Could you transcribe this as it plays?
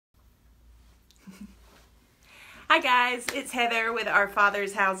Hi guys, it's Heather with Our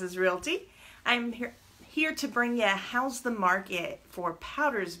Father's Houses Realty. I'm here to bring you How's the Market for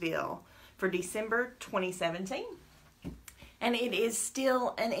Powdersville for December 2017. And it is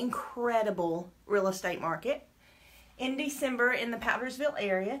still an incredible real estate market. In December in the Powdersville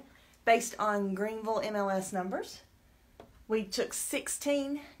area, based on Greenville MLS numbers, we took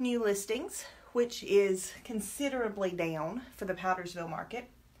 16 new listings, which is considerably down for the Powdersville market.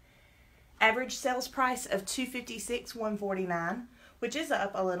 Average sales price of $256,149, which is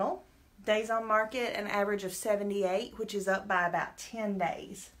up a little. Days on market, an average of 78, which is up by about 10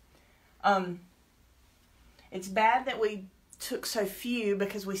 days. It's bad that we took so few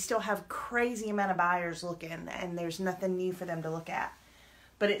because we still have a crazy amount of buyers looking and there's nothing new for them to look at.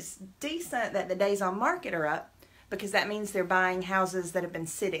 But it's decent that the days on market are up because that means they're buying houses that have been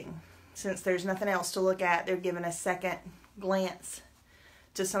sitting. Since there's nothing else to look at, they're giving a second glance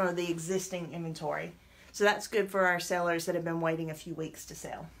to some of the existing inventory. So that's good for our sellers that have been waiting a few weeks to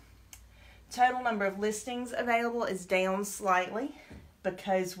sell. Total number of listings available is down slightly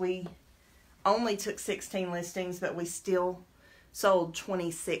because we only took 16 listings, but we still sold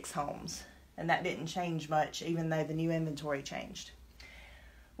 26 homes. And that didn't change much, even though the new inventory changed.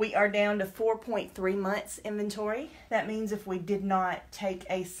 We are down to 4.3 months inventory. That means if we did not take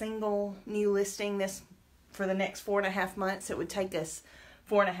a single new listing for the next 4.5 months, it would take us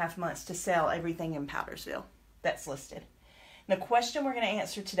 4.5 months to sell everything in Powdersville that's listed. And the question we're going to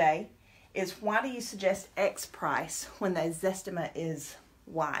answer today is, why do you suggest X price when the Zestimate is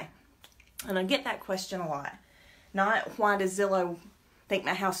Y? And I get that question a lot. Not why does Zillow think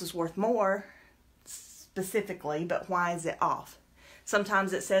my house is worth more specifically, but why is it off?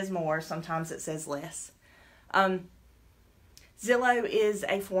 Sometimes it says more, sometimes it says less. Zillow is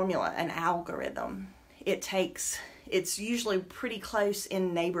a formula, an algorithm. It's usually pretty close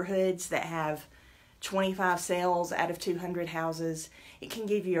in neighborhoods that have 25 sales out of 200 houses. It can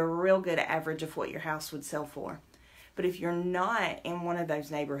give you a real good average of what your house would sell for. But if you're not in one of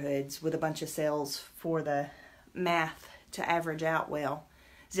those neighborhoods with a bunch of sales for the math to average out well,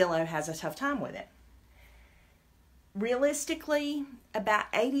 Zillow has a tough time with it. Realistically, about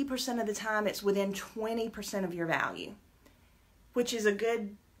 80% of the time it's within 20% of your value, which is a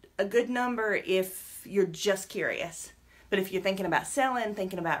good number if you're just curious. But if you're thinking about selling,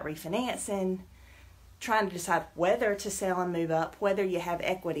 thinking about refinancing, trying to decide whether to sell and move up, whether you have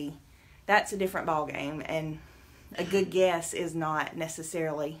equity, that's a different ballgame, and a good guess is not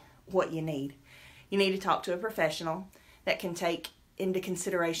necessarily what you need. You need to talk to a professional that can take into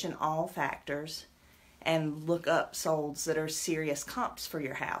consideration all factors and look up solds that are serious comps for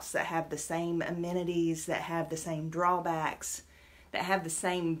your house, that have the same amenities, that have the same drawbacks, that have the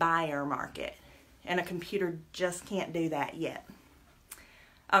same buyer market. And a computer just can't do that yet.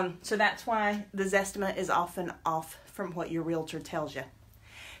 So that's why the Zestimate is often off from what your realtor tells you.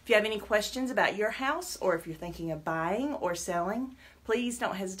 If you have any questions about your house, or if you're thinking of buying or selling, please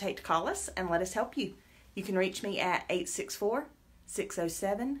don't hesitate to call us and let us help you. You can reach me at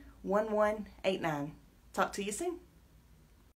 864-607-1189. Talk to you soon.